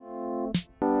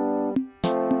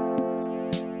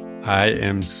I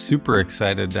am super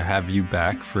excited to have you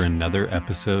back for another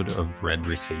episode of Red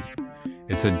Receipt.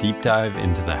 It's a deep dive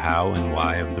into the how and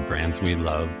why of the brands we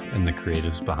love and the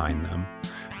creatives behind them.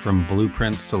 From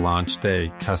blueprints to launch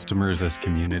day, customers as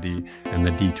community, and the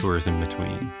detours in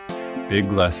between.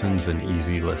 Big lessons and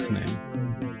easy listening.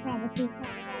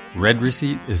 Red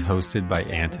Receipt is hosted by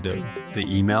Antidote, the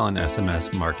email and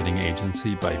SMS marketing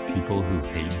agency by people who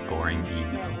hate boring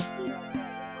emails.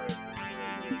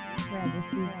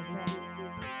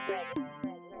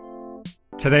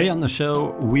 Today on the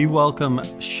show, we welcome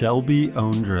Shelby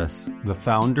Ondrus, the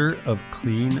founder of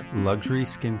clean luxury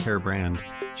skincare brand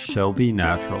Shelby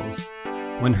Naturals.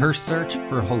 When her search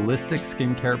for holistic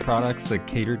skincare products that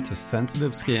cater to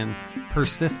sensitive skin,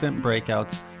 persistent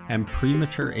breakouts, and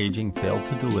premature aging failed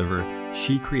to deliver,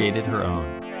 she created her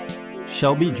own.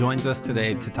 Shelby joins us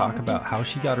today to talk about how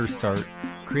she got her start,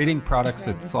 creating products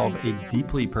that solve a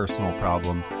deeply personal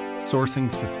problem,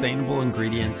 sourcing sustainable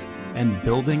ingredients, and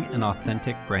building an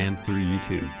authentic brand through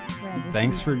YouTube.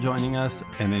 Thanks for joining us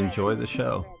and enjoy the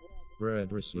show. Where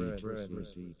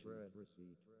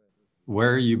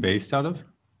are you based out of?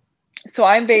 So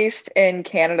I'm based in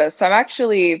Canada. So I'm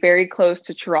actually very close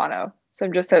to Toronto. So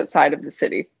I'm just outside of the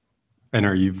city. And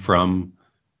are you from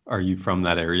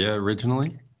that area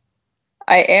originally?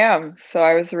 I am. So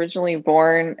I was originally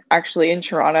born actually in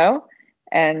Toronto,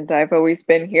 and I've always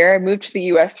been here. I moved to the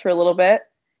US for a little bit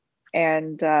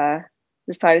and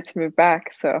decided to move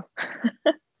back. So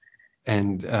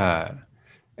And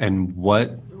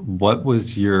what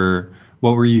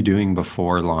were you doing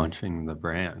before launching the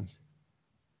brand?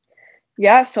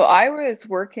 yeah, so I was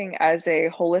working as a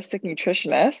holistic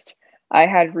nutritionist. I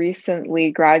had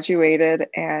recently graduated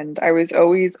and I was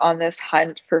always on this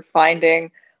hunt for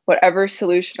finding whatever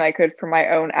solution I could for my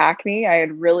own acne. I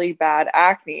had really bad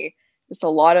acne, just a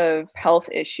lot of health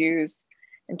issues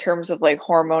in terms of like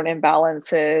hormone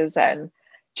imbalances, and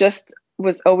just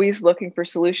was always looking for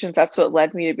solutions. That's what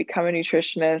led me to become a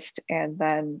nutritionist. And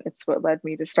then it's what led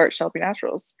me to start Shelby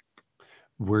Naturals.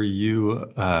 Were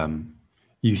you,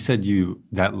 you said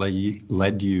that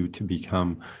led you to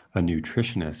become a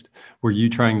nutritionist. Were you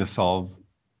trying to solve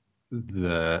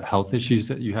the health issues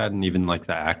that you had and even like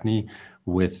the acne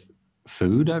with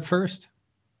food at first?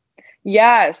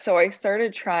 Yeah, so I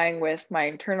started trying with my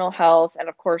internal health, and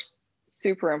of course,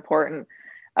 super important.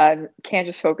 Can't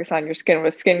just focus on your skin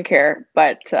with skincare,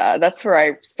 but that's where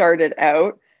I started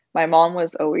out. My mom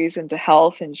was always into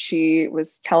health, and she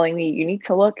was telling me, you need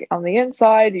to look on the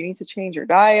inside, you need to change your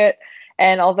diet.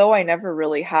 And although I never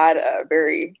really had a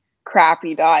very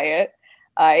crappy diet,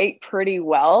 I ate pretty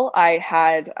well. I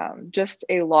had just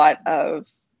a lot of,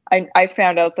 I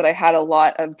found out that I had a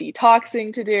lot of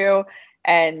detoxing to do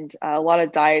and a lot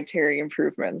of dietary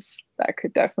improvements that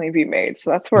could definitely be made. So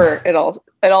that's where it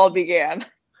all began.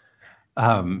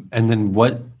 And then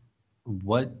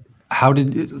how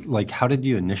did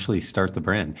you initially start the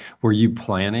brand? Were you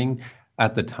planning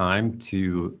at the time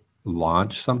to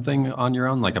launch something on your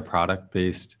own, like a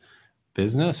product-based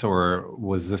business, or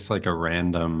was this like a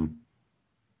random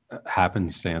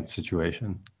happenstance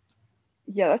situation?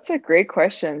 Yeah, that's a great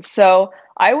question. So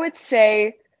I would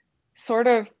say sort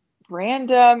of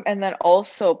random and then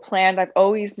also planned. I've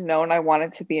always known I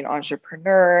wanted to be an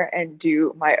entrepreneur and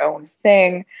do my own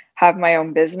thing, have my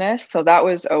own business. So that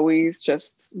was always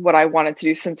just what I wanted to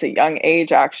do since a young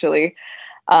age, actually.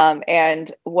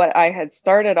 And what I had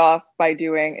started off by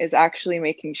doing is actually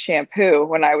making shampoo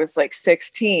when I was like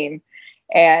 16.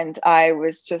 And I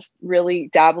was just really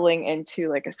dabbling into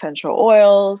like essential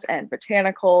oils and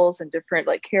botanicals and different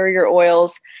like carrier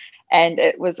oils. And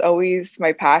it was always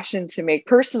my passion to make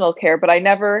personal care, but I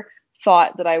never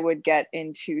thought that I would get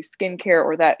into skincare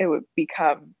or that it would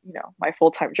become, my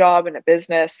full-time job and a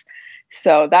business.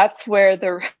 So that's where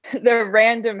the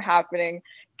random happening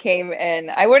came in.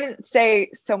 I wouldn't say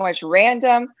so much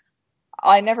random.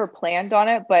 I never planned on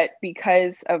it, but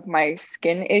because of my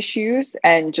skin issues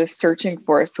and just searching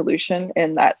for a solution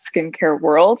in that skincare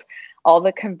world, all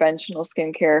the conventional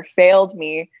skincare failed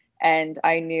me. And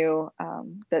I knew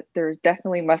that there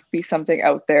definitely must be something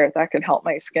out there that can help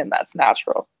my skin that's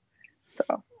natural.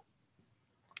 So,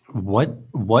 what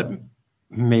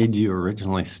made you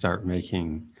originally start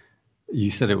making?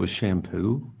 You said it was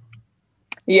shampoo?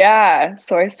 Yeah,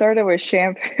 so I started with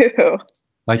shampoo.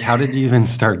 Like, how did you even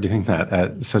start doing that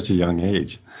at such a young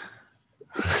age?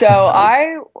 So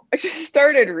I just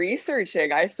started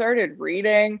researching. I started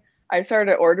reading. I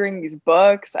started ordering these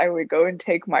books. I would go and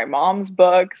take my mom's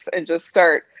books and just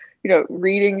start,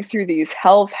 reading through these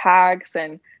health hacks.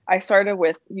 And I started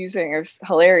with using, it was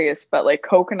hilarious, but like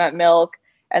coconut milk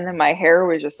And then my hair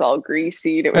was just all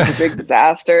greasy. It was a big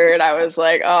disaster. And I was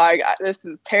like, oh, this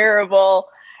is terrible.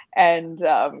 And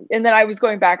then I was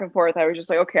going back and forth. I was just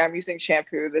like, okay, I'm using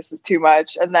shampoo. This is too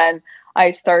much. And then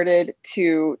I started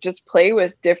to just play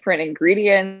with different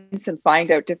ingredients and find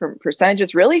out different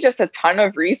percentages, really just a ton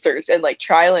of research and like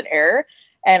trial and error.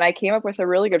 And I came up with a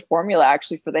really good formula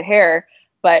actually for the hair,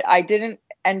 but I didn't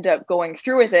end up going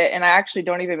through with it. And I actually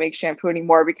don't even make shampoo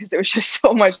anymore because it was just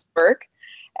so much work.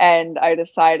 And I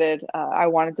decided I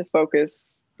wanted to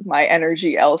focus my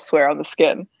energy elsewhere on the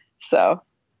skin. So.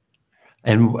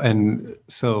 And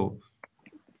so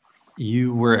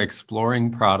you were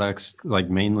exploring products like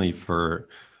mainly for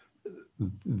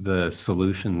the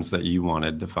solutions that you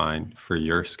wanted to find for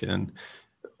your skin.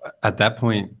 At that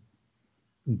point,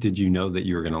 did you know that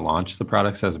you were going to launch the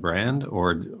products as a brand,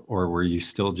 or were you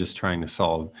still just trying to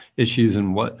solve issues?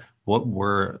 And what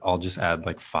were, I'll just add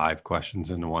like 5 questions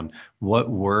into one.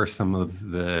 What were some of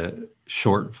the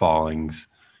shortfallings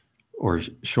or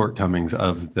shortcomings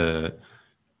of the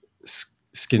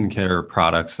skincare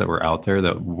products that were out there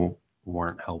that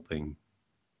weren't helping?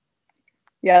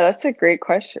 Yeah, that's a great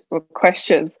question. Well,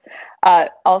 questions.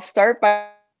 I'll start by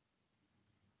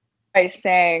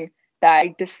saying that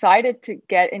I decided to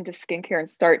get into skincare and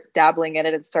start dabbling in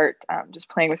it and start just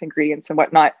playing with ingredients and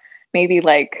whatnot, maybe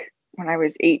like when I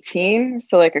was 18.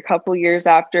 So like a couple years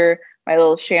after my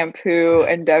little shampoo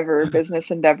endeavor,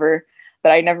 business endeavor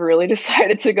that I never really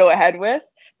decided to go ahead with.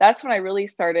 That's when I really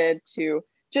started to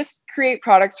just create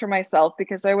products for myself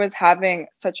because I was having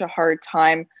such a hard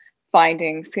time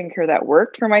finding skincare that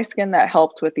worked for my skin, that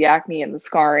helped with the acne and the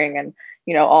scarring and,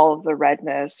 you know, all of the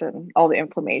redness and all the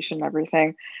inflammation and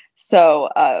everything. So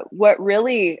what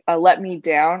really let me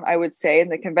down, I would say, in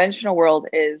the conventional world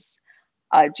is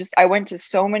I went to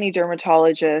so many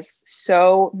dermatologists,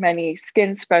 so many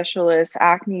skin specialists,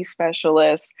 acne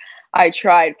specialists. I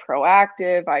tried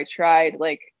Proactive. I tried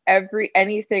like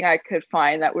anything I could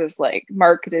find that was like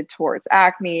marketed towards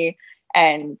acne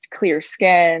and clear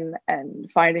skin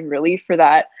and finding relief for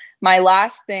that. My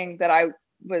last thing that I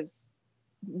was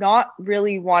not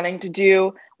really wanting to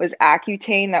do was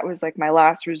Accutane. That was like my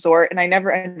last resort, and I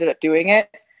never ended up doing it.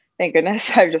 Thank goodness.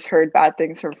 I've just heard bad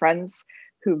things from friends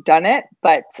who've done it,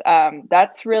 but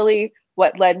that's really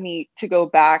what led me to go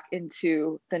back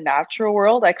into the natural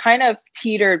world. I kind of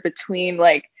teetered between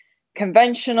like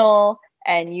conventional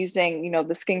and using, you know,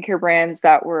 the skincare brands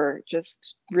that were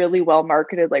just really well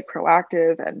marketed, like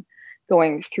Proactive, and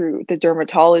going through the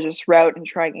dermatologist route and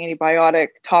trying antibiotic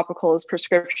topicals,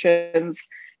 prescriptions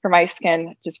for my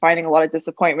skin, just finding a lot of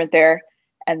disappointment there.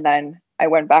 And then I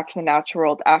went back to the natural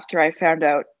world after I found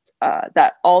out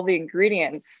that all the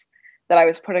ingredients that I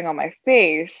was putting on my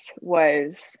face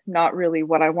was not really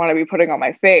what I want to be putting on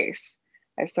my face.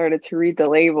 I started to read the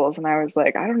labels and I was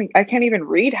like, I can't even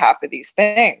read half of these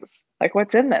things. Like,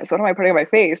 what's in this? What am I putting on my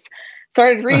face?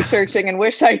 Started researching and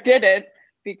wish I did it,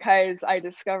 because I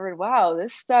discovered, wow,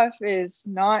 this stuff is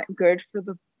not good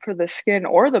for the skin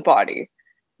or the body.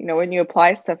 You know, when you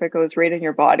apply stuff, it goes right in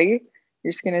your body.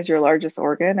 Your skin is your largest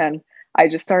organ. And I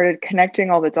just started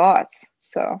connecting all the dots.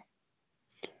 So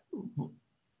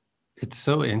it's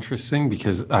so interesting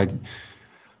because I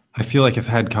feel like I've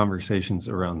had conversations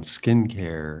around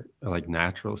skincare, like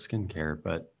natural skincare,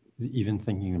 but even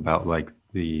thinking about like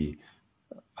the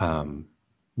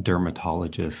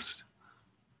dermatologist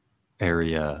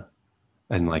area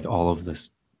and like all of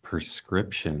this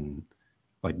prescription,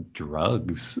 like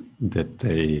drugs that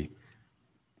that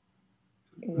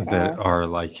are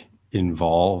like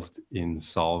involved in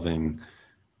solving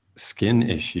skin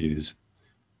issues.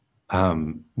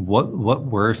 What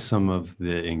were some of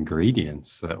the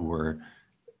ingredients that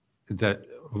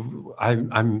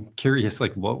I'm curious,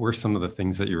 like what were some of the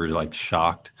things that you were like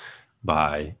shocked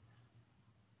by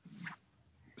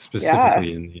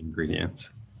specifically in the ingredients?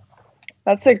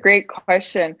 That's a great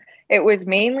question. It was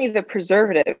mainly the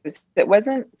preservatives. It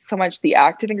wasn't so much the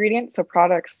active ingredients. So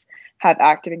products have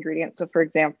active ingredients. So for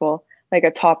example, like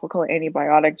a topical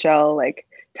antibiotic gel, like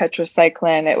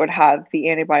tetracycline, it would have the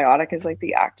antibiotic as like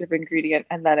the active ingredient,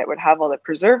 and then it would have all the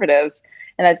preservatives.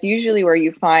 And that's usually where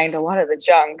you find a lot of the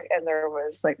junk. And there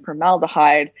was like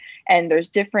formaldehyde, and there's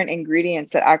different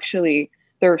ingredients that actually,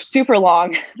 they're super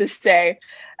long to say,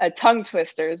 tongue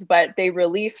twisters, but they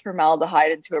release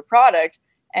formaldehyde into a product.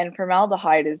 And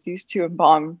formaldehyde is used to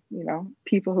embalm, you know,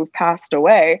 people who've passed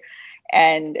away.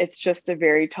 And it's just a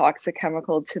very toxic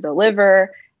chemical to the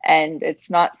liver. And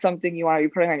it's not something you want to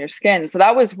be putting on your skin. So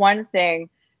that was one thing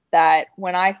that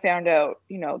when I found out,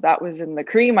 you know, that was in the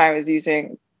cream I was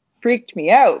using, freaked me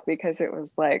out because it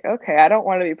was like, okay, I don't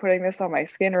want to be putting this on my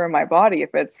skin or in my body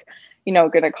if it's,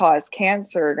 going to cause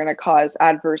cancer or going to cause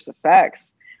adverse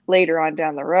effects later on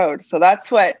down the road. So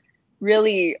that's what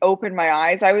really opened my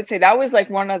eyes. I would say that was like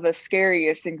one of the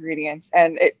scariest ingredients.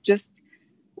 And it just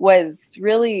was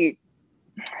really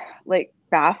like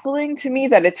baffling to me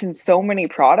that it's in so many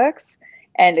products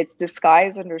and it's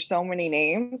disguised under so many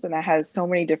names and it has so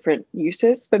many different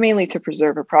uses, but mainly to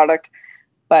preserve a product.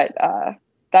 But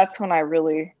that's when I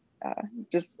really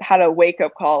just had a wake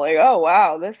up call, like, oh,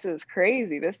 wow, this is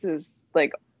crazy. This is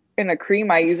like in a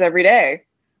cream I use every day,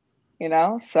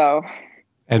 so.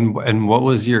 And what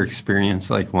was your experience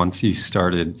like once you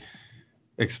started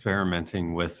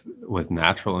experimenting with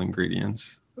natural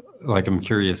ingredients? Like, I'm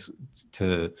curious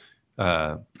to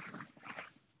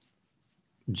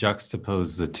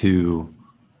juxtapose the two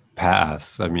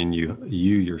paths. I mean, you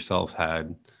yourself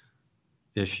had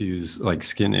issues, like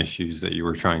skin issues that you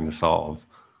were trying to solve.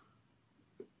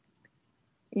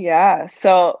 Yeah,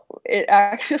 so it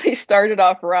actually started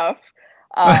off rough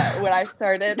when I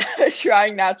started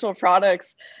trying natural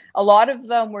products. A lot of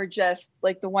them were just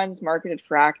like the ones marketed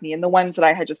for acne, and the ones that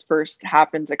I had just first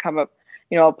happened to come up,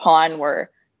 upon were,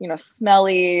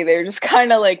 smelly. They're just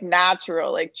kind of like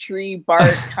natural, like tree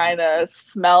bark kind of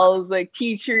smells, like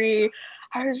tea tree.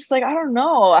 I was just like, I don't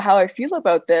know how I feel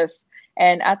about this.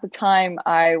 And at the time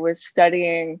I was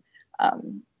studying, I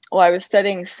was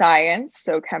studying science,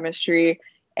 so chemistry,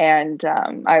 and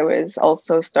I was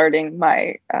also starting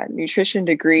my nutrition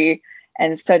degree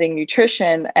and studying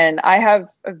nutrition. And I have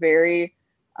a very,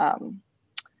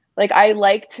 I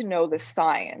like to know the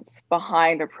science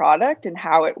behind a product and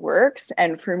how it works.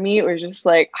 And for me, it was just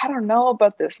like, I don't know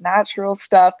about this natural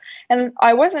stuff. And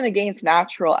I wasn't against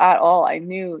natural at all. I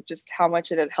knew just how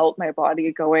much it had helped my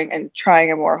body going and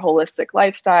trying a more holistic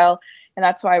lifestyle. And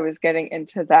that's why I was getting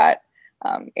into that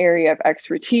area of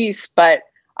expertise. But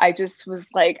I just was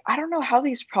like, I don't know how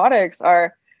these products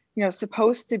are,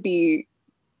 supposed to be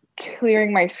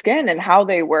clearing my skin and how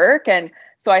they work. And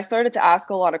so I started to ask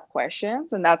a lot of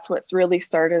questions, and that's what's really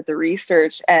started the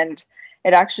research. And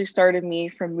it actually started me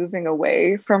from moving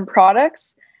away from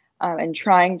products and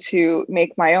trying to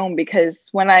make my own, because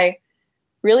when I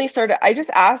really started, I just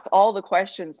asked all the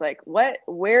questions like,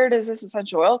 where does this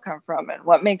essential oil come from? And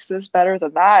what makes this better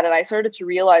than that? And I started to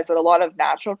realize that a lot of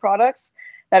natural products,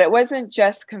 that it wasn't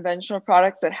just conventional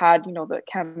products that had, the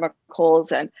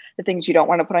chemicals and the things you don't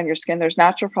want to put on your skin. There's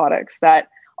natural products that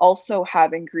also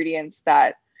have ingredients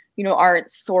that, aren't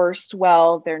sourced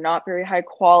well. They're not very high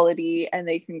quality, and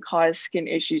they can cause skin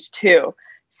issues too.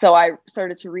 So I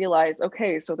started to realize,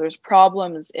 okay, so there's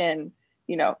problems in,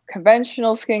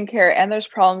 conventional skincare and there's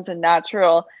problems in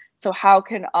natural. So how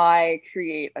can I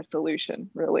create a solution,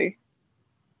 really?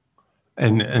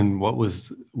 And what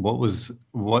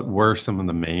were some of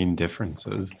the main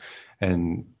differences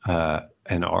and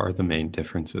are the main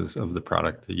differences of the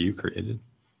product that you created?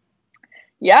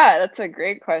 Yeah, that's a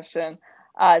great question.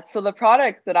 So the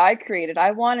product that I created,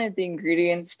 I wanted the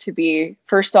ingredients to be,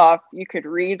 first off, you could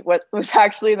read what was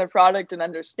actually in the product and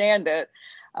understand it.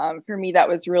 For me, that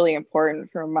was really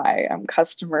important for my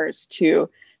customers to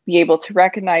be able to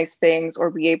recognize things or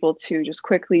be able to just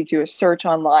quickly do a search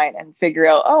online and figure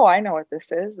out, oh, I know what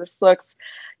this is. This looks,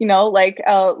 like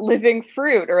a living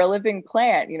fruit or a living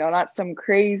plant, not some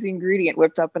crazy ingredient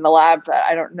whipped up in the lab that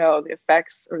I don't know the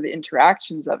effects or the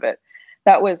interactions of it.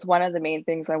 That was one of the main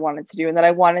things I wanted to do. And then I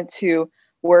wanted to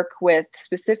work with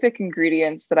specific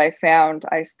ingredients that I found.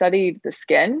 I studied the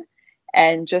skin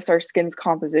and just our skin's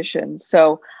composition.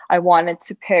 So I wanted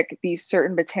to pick these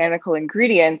certain botanical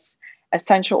ingredients,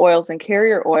 essential oils and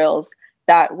carrier oils,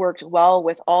 that worked well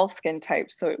with all skin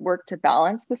types. So it worked to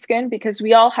balance the skin, because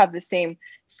we all have the same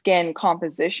skin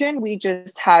composition. We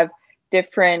just have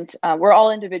different, we're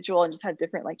all individual and just have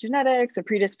different like genetics and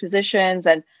predispositions,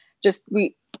 and just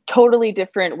we totally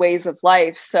different ways of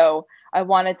life. So I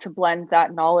wanted to blend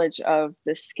that knowledge of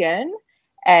the skin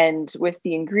and with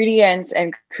the ingredients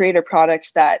and create a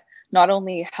product that not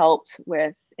only helped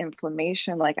with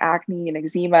inflammation like acne and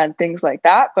eczema and things like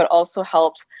that, but also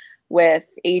helped with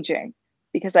aging.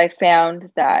 Because I found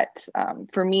that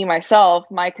for me, myself,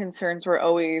 my concerns were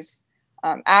always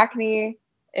acne,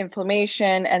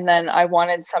 inflammation, and then I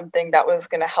wanted something that was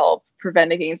going to help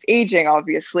prevent against aging,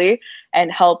 obviously,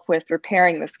 and help with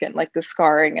repairing the skin, like the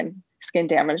scarring and skin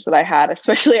damage that I had,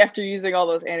 especially after using all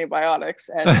those antibiotics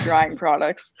and drying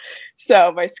products.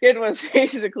 So my skin was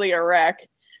basically a wreck.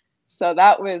 So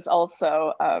that was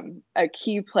also a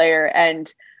key player.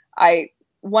 And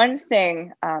one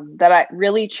thing that I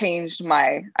really changed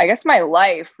my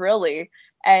life really,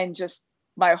 and just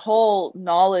my whole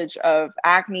knowledge of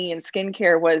acne and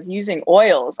skincare was using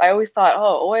oils. I always thought,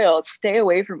 oh, oil, stay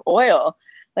away from oil.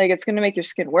 Like it's going to make your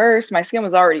skin worse. My skin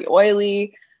was already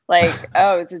oily. Like,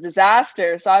 oh, it's a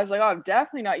disaster. So I was like, oh, I'm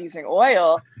definitely not using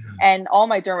oil. And all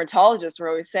my dermatologists were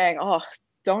always saying, oh,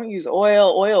 don't use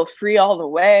oil free all the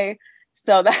way.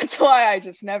 So that's why I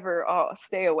just never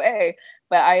stay away.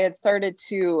 But I had started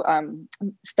to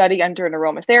study under an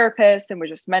aromatherapist and was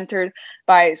just mentored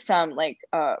by some like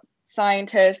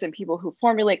scientists and people who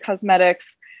formulate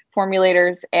cosmetics,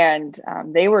 formulators, and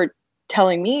they were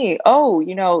telling me, oh,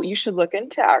 you should look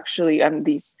into actually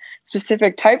these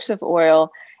specific types of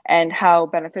oil and how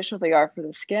beneficial they are for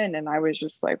the skin. And I was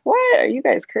just like, what? Are you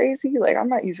guys crazy? Like, I'm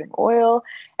not using oil.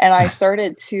 And I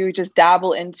started to just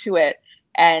dabble into it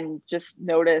and just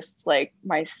noticed like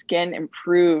my skin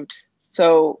improved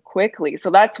so quickly. So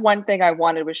that's one thing I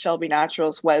wanted with Shelby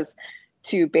Naturals, was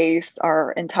to base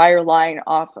our entire line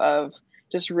off of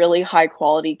just really high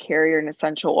quality carrier and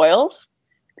essential oils,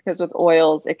 because with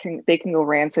oils they can go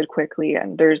rancid quickly,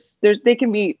 and they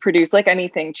can be produced like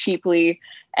anything cheaply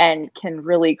and can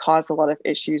really cause a lot of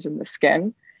issues in the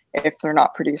skin if they're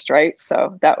not produced right.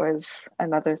 So that was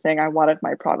another thing. I wanted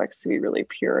my products to be really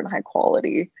pure and high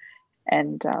quality.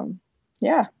 And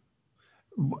yeah.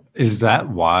 Is that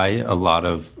why a lot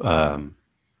of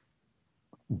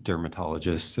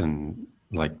dermatologists and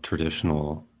like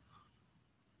traditional,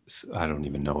 I don't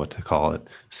even know what to call it,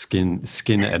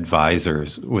 skin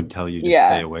advisors would tell you to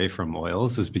stay away from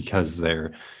oils, is because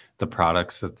they're the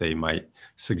products that they might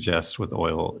suggest with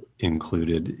oil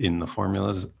included in the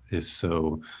formulas is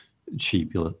so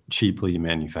cheaply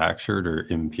manufactured or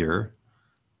impure?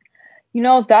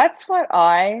 That's what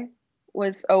I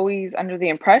was always under the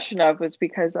impression of, was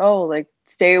because, oh, like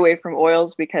stay away from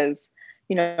oils because,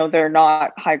 they're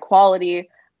not high quality.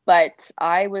 But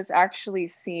I was actually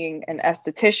seeing an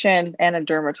esthetician and a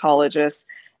dermatologist.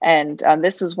 And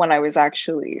this was when I was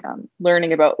actually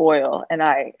learning about oil. And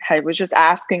was just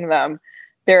asking them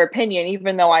their opinion,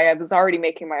 even though I was already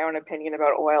making my own opinion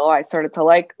about oil. I started to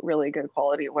like really good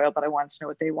quality oil, but I wanted to know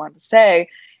what they wanted to say.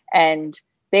 And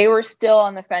they were still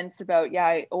on the fence about,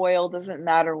 yeah, oil doesn't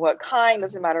matter what kind,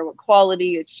 doesn't matter what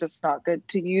quality. It's just not good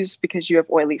to use because you have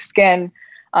oily skin.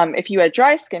 If you had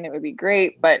dry skin, it would be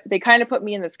great. But they kind of put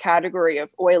me in this category of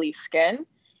oily skin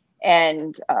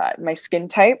and my skin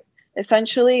type,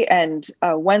 essentially. And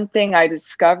one thing I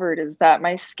discovered is that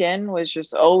my skin was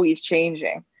just always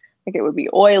changing. Like it would be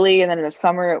oily, and then in the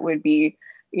summer it would be,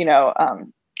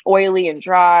 oily and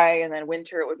dry, and then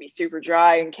winter it would be super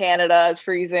dry in Canada, it's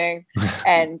freezing.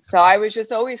 And so I was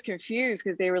just always confused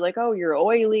because they were like, oh, you're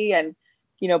oily, and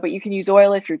but you can use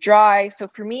oil if you're dry. So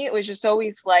for me it was just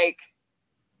always like,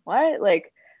 what?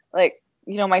 Like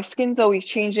my skin's always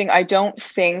changing. I don't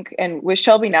think, and with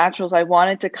Shelby Naturals I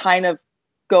wanted to kind of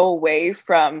go away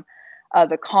from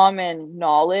the common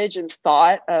knowledge and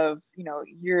thought of,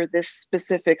 you're this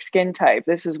specific skin type,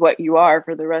 this is what you are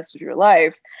for the rest of your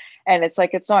life. And it's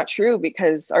like, it's not true,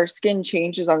 because our skin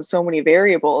changes on so many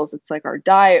variables. It's like our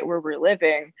diet, where we're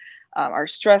living, our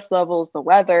stress levels, the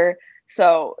weather.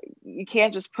 So you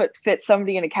can't just fit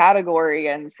somebody in a category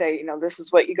and say, this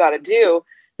is what you got to do.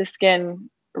 The skin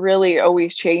really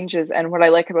always changes. And what I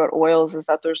like about oils is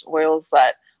that there's oils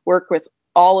that work with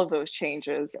all of those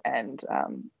changes and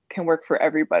can work for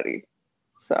everybody.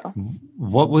 So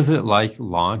what was it like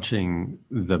launching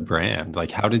the brand?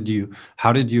 Like, how did you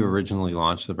originally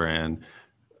launch the brand?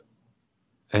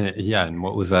 And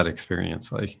what was that experience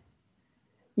like?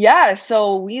 Yeah,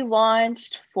 so we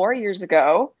launched 4 years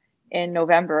ago in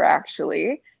November,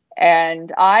 actually.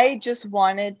 And I just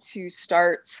wanted to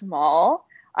start small.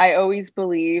 I always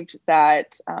believed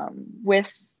that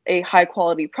with a high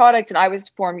quality product, and I was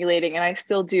formulating, and I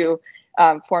still do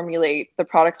formulate the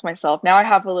products myself. Now I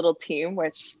have a little team,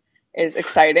 which is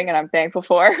exciting and I'm thankful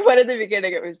for. But in the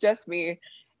beginning, it was just me.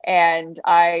 And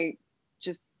I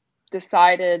just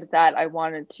decided that I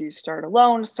wanted to start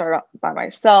alone, start by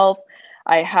myself.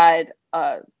 I had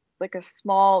like a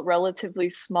relatively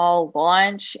small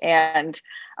launch, and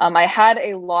I had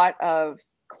a lot of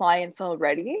clients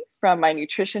already from my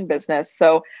nutrition business.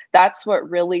 So that's what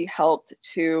really helped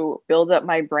to build up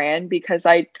my brand, because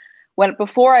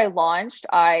before I launched,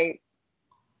 I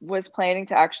was planning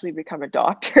to actually become a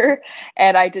doctor,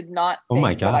 and I did not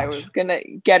think that I was going to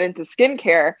get into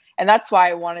skincare. And that's why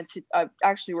I wanted to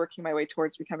actually working my way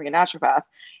towards becoming a naturopath.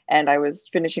 And I was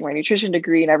finishing my nutrition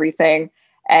degree and everything.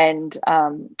 And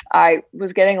I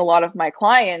was getting a lot of my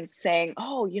clients saying,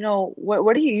 oh,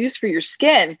 what do you use for your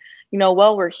skin?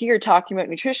 Well, we're here talking about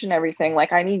nutrition and everything.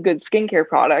 Like, I need good skincare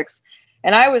products.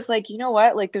 And I was like, you know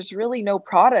what? Like, there's really no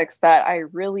products that I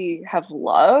really have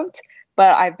loved,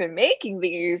 but I've been making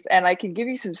these and I can give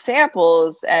you some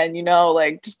samples and,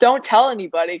 like, just don't tell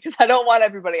anybody because I don't want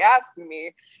everybody asking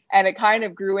me. And it kind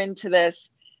of grew into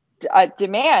this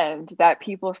demand that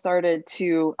people started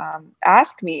to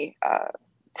ask me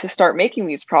to start making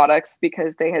these products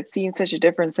because they had seen such a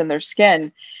difference in their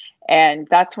skin. And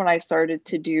that's when I started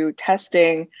to do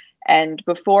testing. And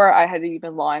before I had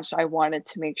even launched, I wanted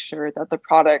to make sure that the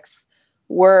products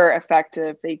were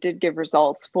effective. They did give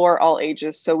results for all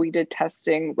ages. So we did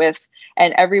testing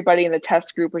and everybody in the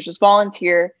test group was just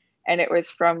volunteer. And it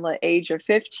was from the age of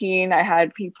 15. I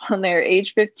had people in there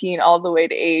age 15 all the way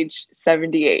to age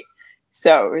 78.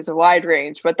 So it was a wide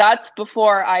range, but that's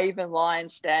before I even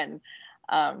launched. And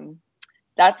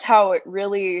that's how it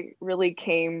really, really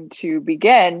came to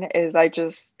begin, is I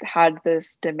just had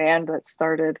this demand that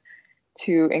started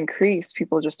to increase.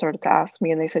 People just started to ask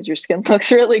me and they said, your skin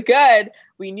looks really good.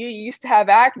 We knew you used to have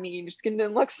acne and your skin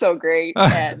didn't look so great.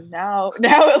 And now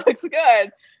it looks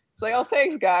good. It's like, oh,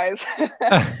 thanks guys.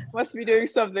 Must be doing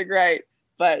something right.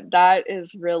 But that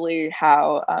is really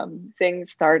how things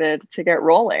started to get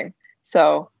rolling.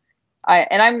 So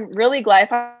I'm really glad.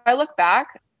 If I look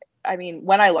back,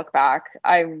 when I look back,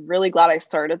 I'm really glad I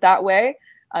started that way,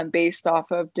 based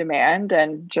off of demand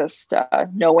and just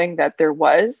knowing that there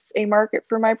was a market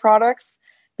for my products,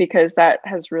 because that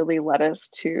has really led us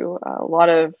to a lot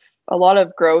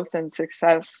of growth and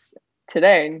success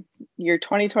today in year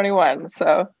 2021.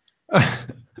 So,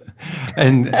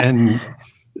 and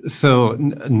so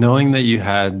knowing that you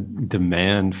had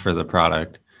demand for the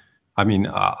product,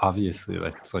 obviously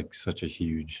that's like such a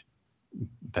huge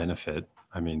benefit.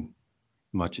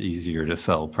 Much easier to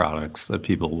sell products that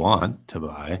people want to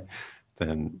buy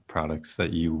than products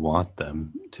that you want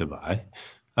them to buy.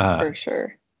 For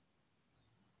sure.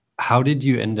 How did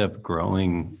you end up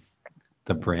growing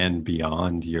the brand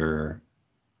beyond your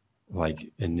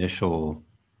initial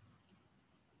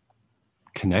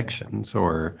connections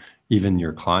or even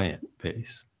your client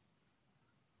base?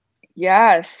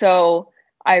 Yeah. So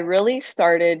I really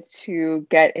started to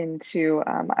get into,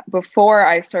 before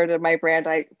I started my brand,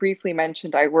 I briefly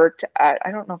mentioned I worked at, I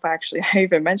don't know if I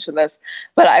even mentioned this,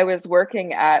 but I was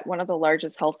working at one of the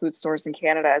largest health food stores in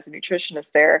Canada as a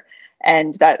nutritionist there.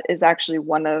 And that is actually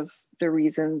one of the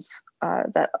reasons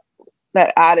that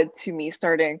added to me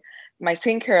starting my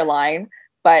skincare line.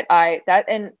 But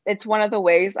and it's one of the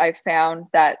ways I found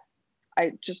that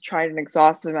I just tried an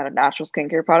exhaustive amount of natural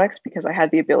skincare products because I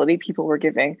had the ability. People were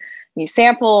giving me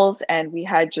samples, and we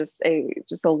had just a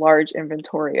large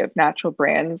inventory of natural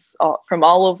brands from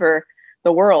all over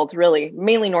the world, really,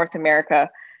 mainly North America.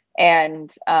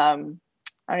 And I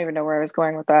don't even know where I was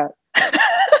going with that.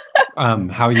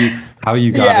 How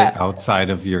you got it outside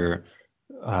of your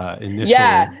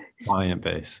initial client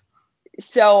base.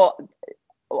 So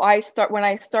when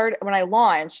I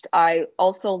launched, I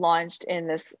also launched in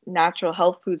this natural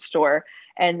health food store,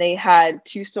 and they had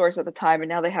 2 stores at the time, and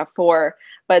now they have 4.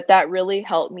 But that really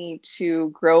helped me to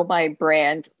grow my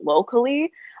brand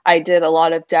locally. I did a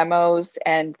lot of demos,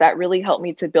 and that really helped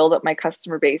me to build up my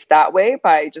customer base that way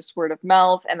by just word of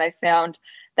mouth. And I found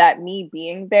that me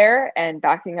being there and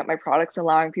backing up my products,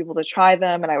 allowing people to try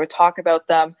them, and I would talk about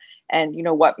them and,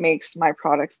 what makes my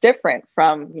products different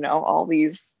from, all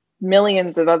these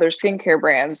millions of other skincare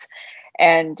brands.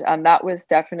 And that was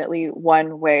definitely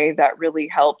one way that really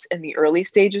helped in the early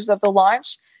stages of the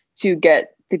launch to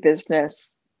get the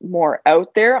business more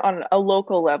out there on a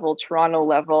local level, Toronto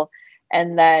level.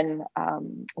 And then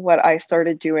what I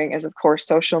started doing is, of course,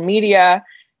 social media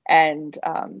and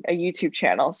a YouTube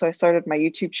channel. So I started my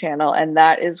YouTube channel, and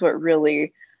that is what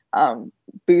really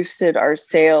boosted our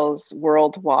sales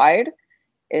worldwide,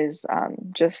 is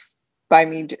just by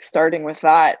me starting with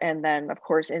that. And then, of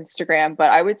course, Instagram.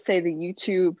 But I would say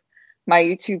my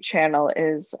YouTube channel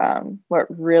is what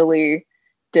really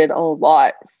did a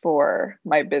lot for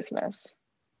my business.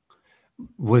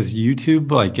 Was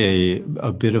YouTube like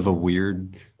a bit of a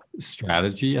weird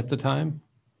strategy at the time?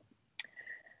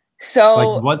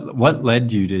 So what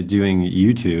led you to doing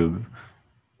YouTube?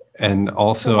 And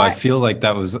also, I feel like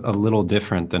that was a little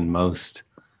different than most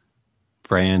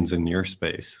brands in your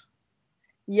space.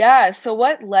 Yeah. So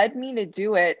what led me to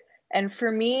do it? And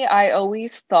for me, I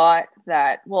always thought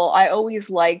that, I always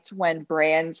liked when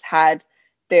brands had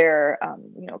their,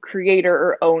 creator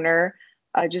or owner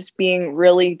just being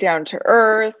really down to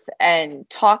earth and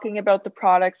talking about the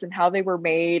products and how they were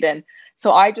made. And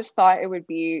so I just thought it would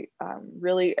be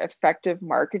really effective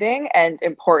marketing and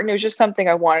important. It was just something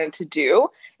I wanted to do.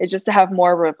 It's just to have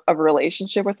more of a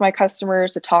relationship with my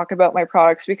customers, to talk about my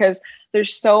products, because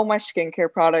there's so much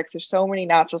skincare products. There's so many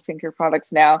natural skincare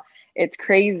products now. it's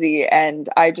crazy. And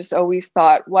I just always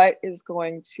thought, what is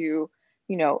going to,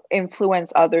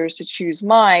 influence others to choose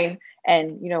mine?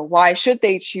 And, why should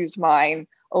they choose mine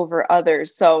over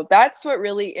others? So that's what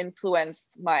really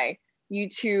influenced my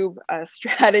YouTube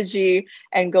strategy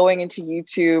and going into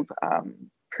YouTube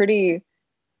pretty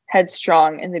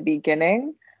headstrong in the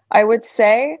beginning, I would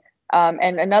say.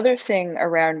 And another thing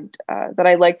around that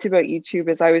I liked about YouTube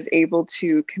is I was able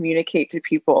to communicate to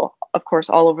people, of course,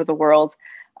 all over the world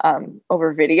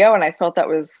over video. And I felt that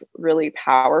was really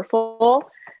powerful,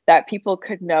 that people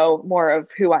could know more of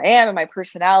who I am and my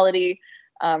personality.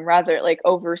 Rather, like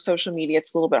over social media,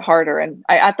 it's a little bit harder. And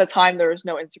at the time, there was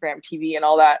no Instagram TV and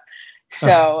all that.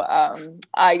 So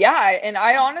yeah, and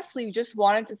I honestly just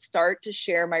wanted to start to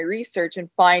share my research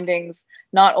and findings,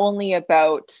 not only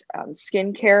about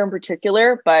skincare in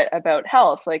particular, but about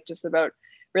health, like just about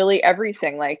really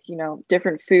everything, like,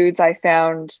 different foods I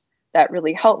found that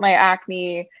really helped my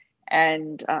acne,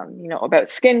 and, about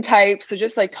skin types. So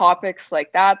just like topics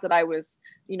like that I was,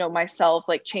 myself,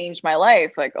 like changed my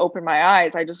life, like opened my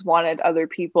eyes. I just wanted other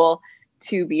people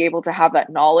to be able to have that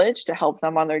knowledge to help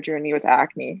them on their journey with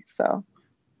acne. So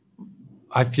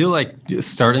I feel like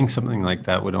starting something like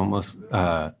that would almost,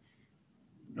 I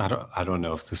don't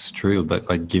know if this is true, but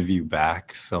like give you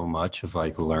back so much of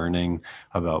like learning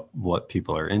about what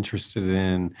people are interested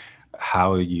in,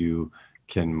 how you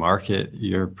can market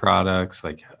your products,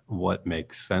 like what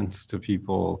makes sense to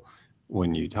people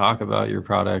when you talk about your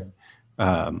product.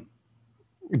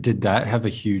 Did that have a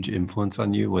huge influence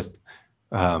on you with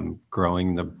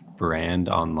growing the brand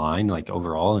online, like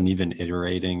overall, and even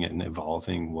iterating and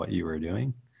evolving what you were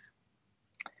doing?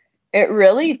 it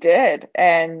really did.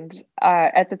 And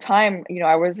at the time,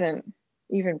 I wasn't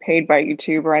even paid by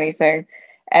YouTube or anything.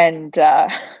 And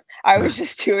I was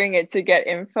just doing it to get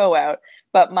info out.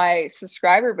 But my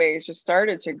subscriber base just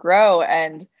started to grow.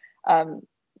 And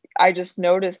I just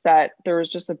noticed that there was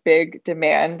just a big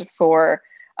demand for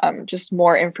just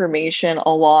more information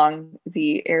along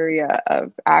the area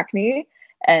of acne.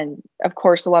 And of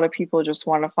course, a lot of people just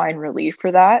want to find relief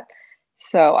for that.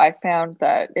 So I found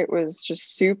that it was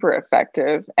just super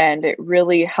effective, and it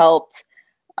really helped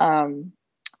um,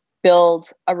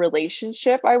 build a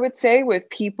relationship, I would say, with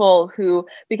people who,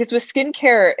 because with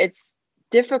skincare, it's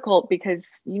difficult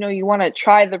because, you want to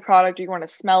try the product, or you want to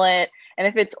smell it. And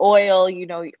if it's oil,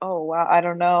 oh, wow, I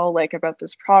don't know, like about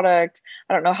this product.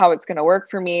 I don't know how it's going to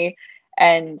work for me.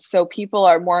 And so people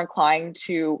are more inclined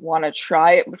to want to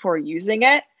try it before using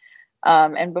it.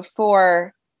 And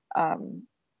before,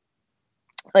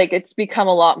 like it's become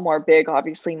a lot more big,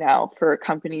 obviously, now for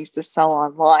companies to sell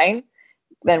online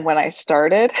than when I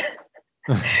started.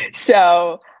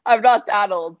 So I'm not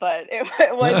that old, but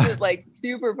it wasn't like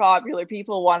super popular.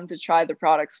 People wanted to try the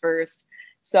products first.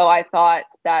 So I thought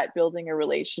that building a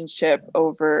relationship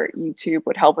over YouTube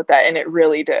would help with that. And it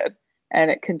really did.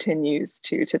 And it continues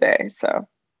to today. So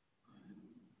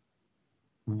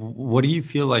What do you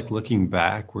feel like looking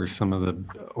back were some of the,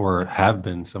 or have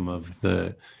been some of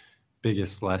the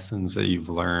biggest lessons that you've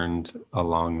learned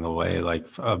along the way, like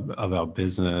about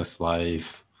business,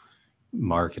 life,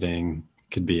 marketing?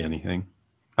 Could be anything.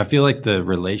 I feel like the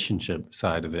relationship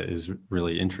side of it is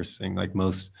really interesting. Like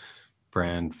most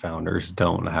brand founders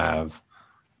don't have,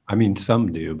 I mean,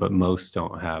 some do, but most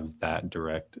don't have that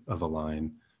direct of a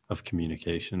line of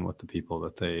communication with the people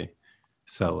that they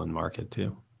sell and market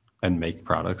to and make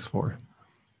products for.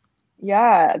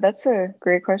 yeah, that's a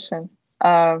great question.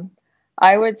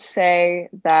 I would say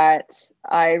that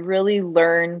I really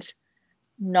learned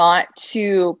not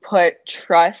to put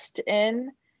trust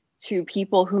in to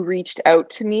people who reached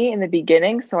out to me in the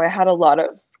beginning. So I had a lot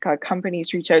of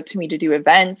companies reach out to me to do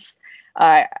events.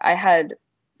 I had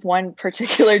one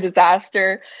particular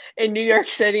disaster in New York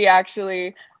City,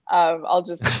 actually. I'll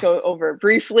just go over it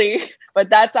briefly, but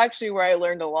that's actually where I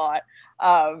learned a lot.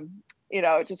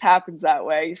 It just happens that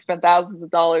way. You spend thousands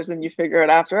of dollars and you figure it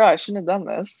after, oh, I shouldn't have done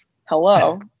this.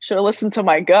 Hello, should have listened to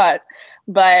my gut.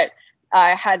 But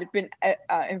I had been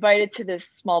invited to this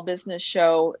small business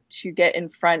show to get in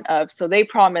front of. So they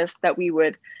promised that we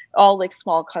would, all like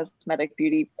small cosmetic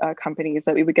beauty companies,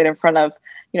 that we would get in front of,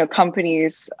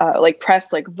 companies like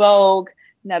press, like Vogue,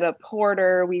 Netta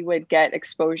Porter. We would get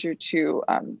exposure to,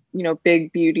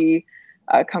 big beauty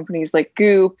companies like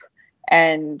Goop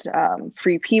and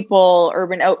Free People,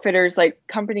 Urban Outfitters, like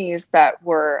companies that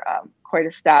were quite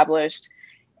established.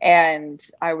 And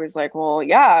I was like, well,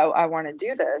 yeah, I want to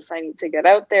do this. I need to get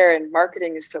out there, and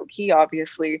marketing is so key,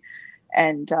 obviously.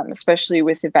 And especially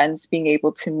with events, being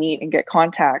able to meet and get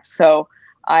contacts. So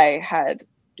I had,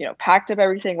 packed up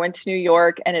everything, went to New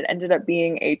York, and it ended up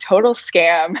being a total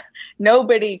scam.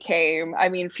 Nobody came. I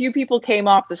mean, few people came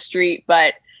off the street,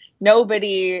 but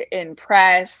nobody in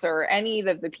press or any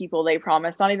of the people they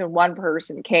promised, not even one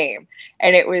person came.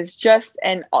 And it was just,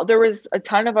 and there was a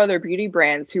ton of other beauty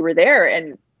brands who were there.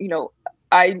 And,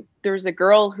 there was a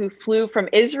girl who flew from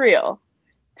Israel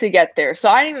to get there. So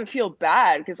I didn't even feel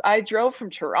bad because I drove from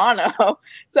Toronto.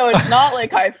 So it's not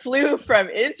like I flew from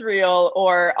Israel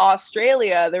or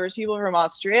Australia. There was people from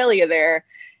Australia there.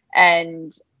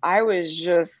 And I was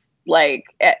just like,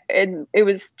 and it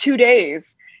was 2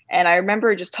 days. And I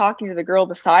remember just talking to the girl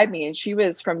beside me, and she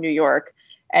was from New York.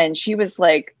 And she was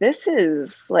like, this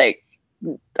is like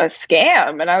a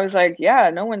scam. And I was like, yeah,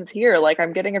 no one's here. Like,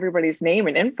 I'm getting everybody's name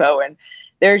and info. And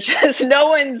there's just no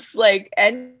one's like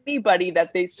anybody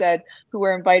that they said who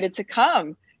were invited to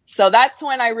come. So that's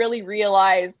when I really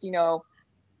realized, do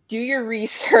your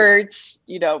research,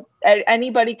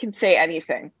 anybody can say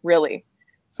anything, really.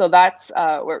 So that's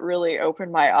what really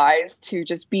opened my eyes to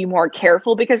just be more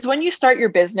careful, because when you start your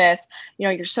business,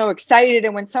 you're so excited.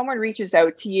 And when someone reaches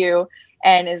out to you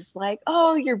and is like,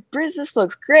 oh, your business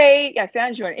looks great, I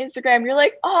found you on Instagram, you're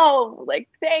like, oh, like,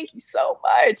 thank you so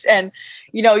much. And,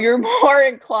 you're more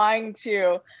inclined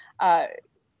to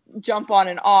jump on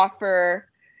an offer.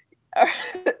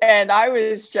 And I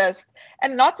was just,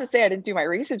 and not to say I didn't do my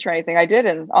research or anything, I did.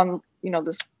 And on,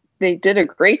 they did a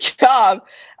great job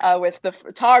with the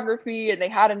photography, and they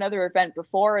had another event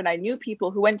before, and I knew people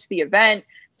who went to the event.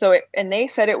 And they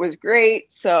said it was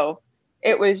great. So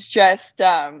it was just,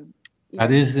 that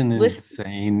is an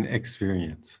insane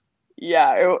experience.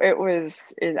 Yeah, it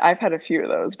was. I've had a few of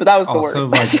those, but that was also the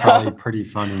worst. Like probably pretty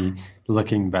funny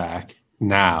looking back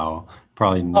now.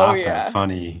 Probably not that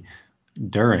funny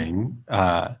during.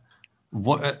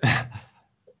 What?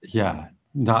 Yeah,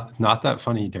 not that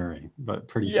funny during, but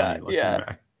pretty funny looking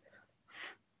back.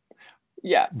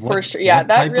 Yeah, for sure. Yeah,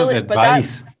 that really.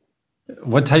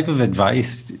 What type of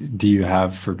advice do you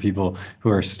have for people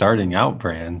who are starting out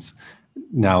brands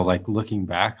now, like looking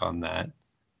back on that?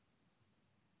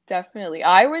 Definitely.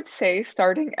 I would say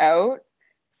starting out,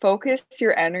 focus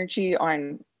your energy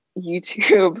on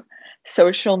YouTube,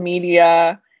 social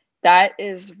media. That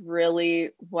is really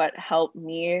what helped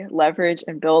me leverage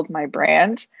and build my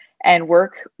brand, and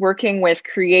working with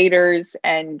creators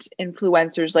and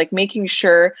influencers, like making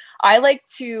sure I like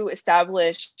to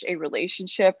establish a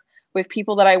relationship with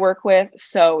people that I work with.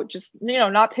 So just,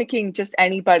 not picking just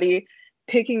anybody,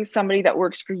 picking somebody that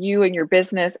works for you and your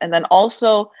business, and then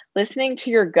also listening to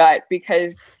your gut,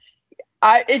 because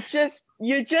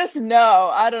you just know,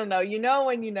 I don't know,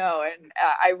 when you know. And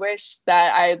I wish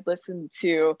that I had listened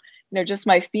to, just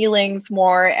my feelings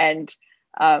more, and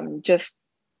just,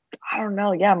 I don't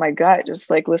know, yeah, my gut, just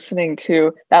like listening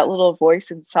to that little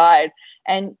voice inside,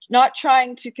 and not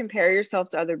trying to compare yourself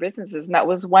to other businesses. And that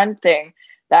was one thing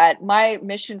that my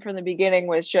mission from the beginning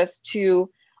was, just to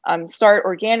start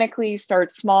organically,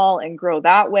 start small, and grow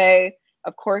that way.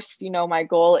 Of course, my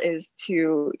goal is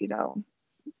to,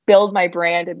 build my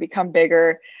brand and become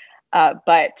bigger.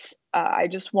 But I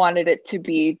just wanted it to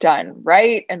be done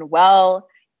right and well.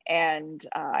 And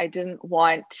I didn't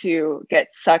want to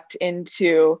get sucked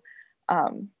into,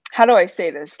 how do I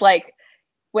say this? Like,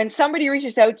 when somebody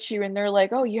reaches out to you and they're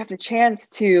like, oh, you have the chance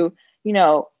to,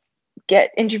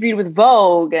 get interviewed with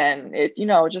Vogue, and it,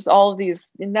 just all of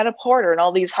these, Net-a-Porter, and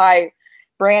all these high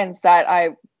brands that I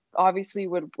obviously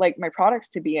would like my products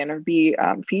to be in or be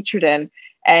featured in.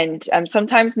 And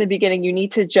sometimes in the beginning, you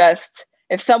need to just,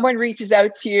 if someone reaches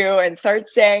out to you and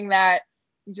starts saying that,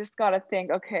 you just got to think,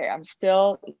 okay, I'm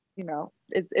still,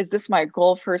 is this my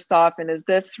goal first off? And is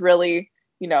this really,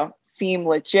 seem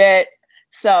legit?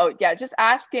 So yeah, just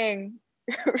asking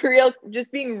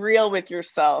just being real with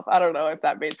yourself. I don't know if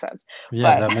that made sense.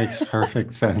 Yeah, that makes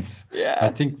perfect sense. Yeah. I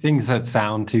think things that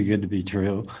sound too good to be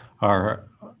true are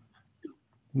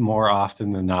more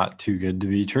often than not too good to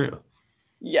be true.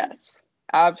 Yes,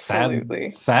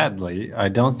 absolutely. Sadly, I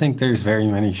don't think there's very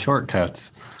many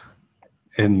shortcuts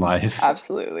in life.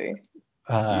 Absolutely.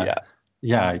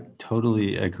 Yeah, I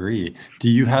totally agree. Do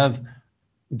you have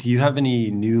any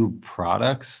new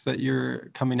products that you're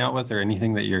coming out with, or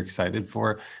anything that you're excited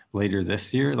for later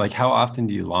this year? Like, how often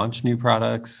do you launch new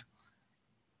products?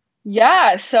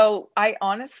 Yeah, so I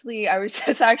was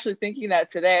just actually thinking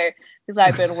that today, because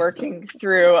I've been working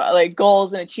through like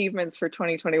goals and achievements for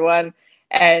 2021.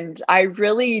 And I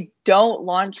really don't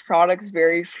launch products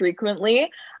very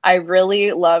frequently. I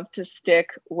really love to stick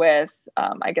with,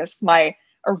 I guess, my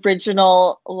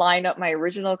original lineup, my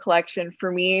original collection.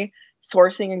 For me,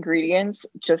 sourcing ingredients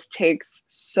just takes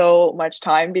so much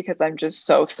time because I'm just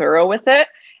so thorough with it.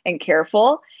 and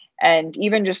careful. And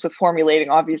even just with formulating,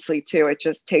 obviously, too, it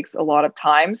just takes a lot of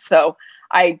time. So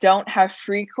I don't have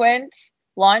frequent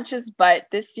launches, but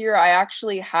this year I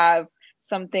actually have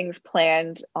some things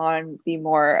planned on the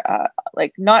more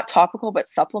like not topical, but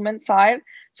supplement side.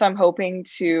 So I'm hoping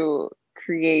to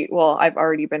create, well, I've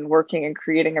already been working and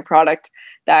creating a product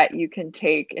that you can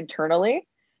take internally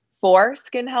for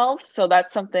skin health. So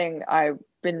that's something I've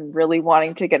been really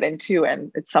wanting to get into.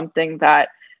 And it's something that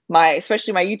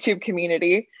especially my YouTube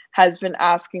community has been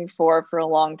asking for a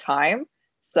long time.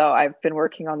 So I've been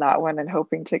working on that one and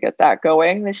hoping to get that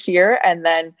going this year. And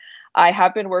then I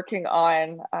have been working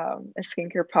on a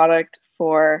skincare product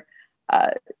for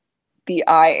the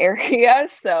eye area.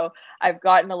 So I've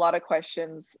gotten a lot of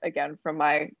questions again from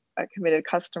my committed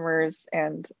customers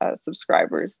and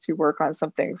subscribers to work on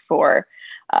something for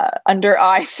under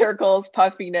eye circles,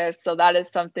 puffiness. So that is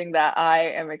something that I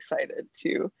am excited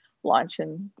to launch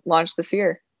this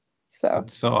year. So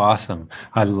that's so awesome.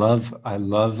 I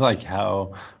love like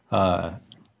how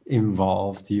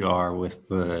involved you are with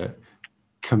the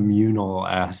communal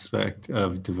aspect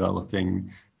of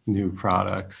developing new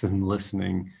products and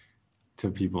listening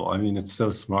to people. I mean, it's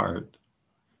so smart.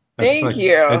 Thank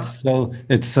you.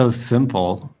 It's so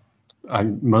simple.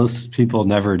 Most people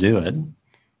never do it.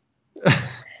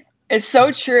 It's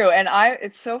so true. And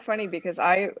it's so funny because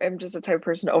I am just the type of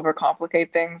person to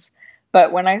overcomplicate things.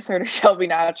 But when I started Shelby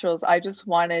Naturals, I just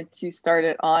wanted to start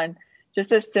it on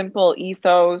just a simple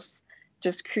ethos,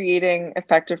 just creating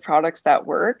effective products that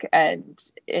work. And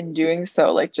in doing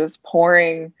so, like just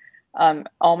pouring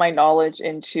all my knowledge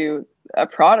into a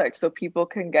product so people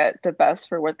can get the best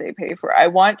for what they pay for. I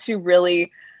want to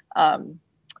really,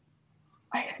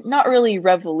 not really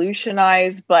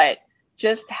revolutionize, but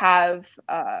just have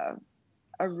a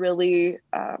really,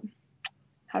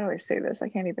 how do I say this? I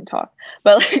can't even talk,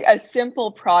 but like a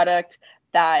simple product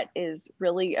that is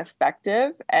really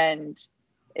effective and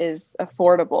is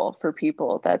affordable for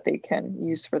people that they can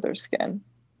use for their skin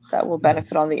that will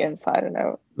benefit on the inside and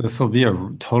out. This will be a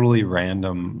totally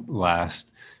random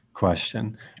last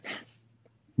question.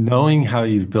 Knowing how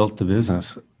you've built the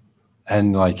business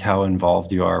and like how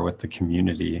involved you are with the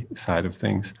community side of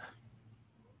things,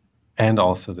 and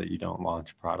also that you don't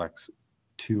launch products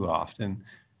too often,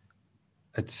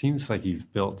 it seems like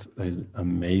you've built an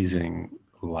amazing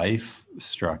life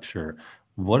structure.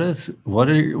 What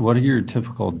are your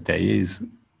typical days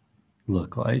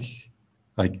look like?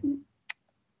 Thank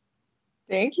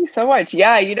you so much.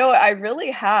 Yeah, I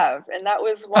really have. And that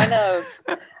was one of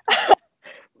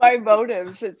my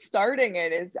motives at starting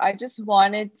it is I just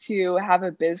wanted to have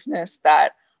a business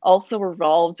that also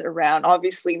revolved around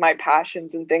obviously my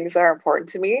passions and things that are important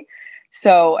to me.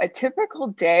 So a typical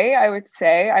day, I would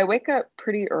say I wake up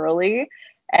pretty early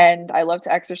and I love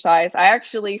to exercise. I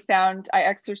actually found I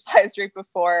exercised right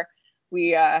before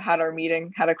we had our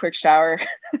meeting, had a quick shower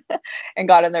and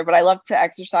got in there. But I love to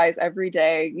exercise every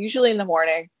day, usually in the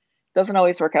morning. Doesn't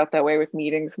always work out that way with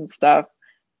meetings and stuff.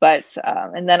 But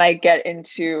and then I get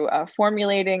into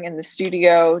formulating in the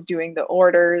studio, doing the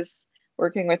orders,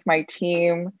 working with my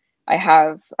team. I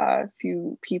have a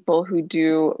few people who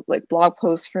do like blog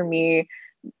posts for me,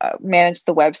 manage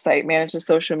the website, manage the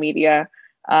social media.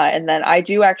 And then I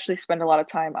do actually spend a lot of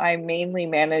time. I mainly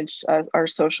manage our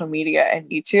social media and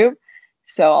YouTube.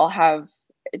 So I'll have,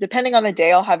 depending on the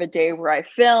day, I'll have a day where I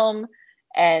film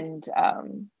and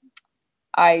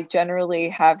I generally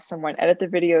have someone edit the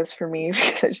videos for me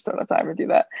because I just don't have time to do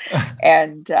that.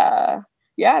 And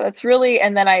yeah, that's really,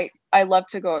 and then I love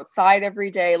to go outside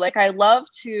every day. Like I love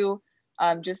to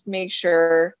just make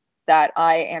sure that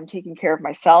I am taking care of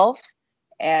myself.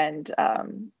 And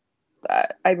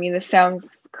I mean, this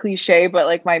sounds cliche, but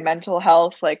like my mental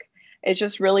health, like it's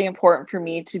just really important for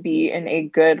me to be in a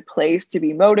good place, to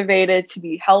be motivated, to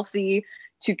be healthy,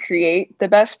 to create the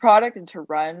best product and to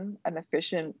run an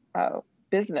efficient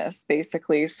business,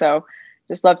 basically. So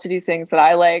just love to do things that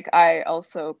I like. I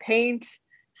also paint.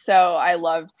 So I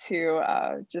love to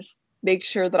just make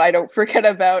sure that I don't forget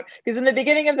about, because in the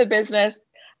beginning of the business,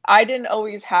 I didn't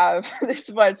always have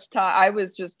this much time. I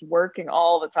was just working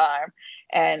all the time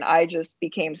and I just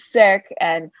became sick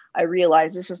and I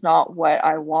realized this is not what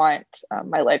I want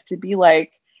my life to be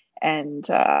like. And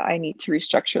I need to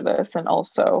restructure this and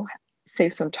also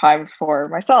save some time for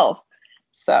myself.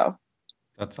 So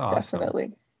that's awesome.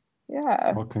 Definitely.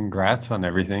 Yeah. Well, congrats on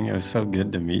everything. It was so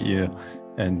good to meet you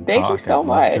and thank you so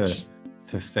much. Love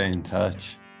to stay in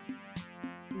touch.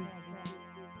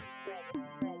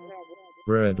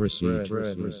 Bread receipt.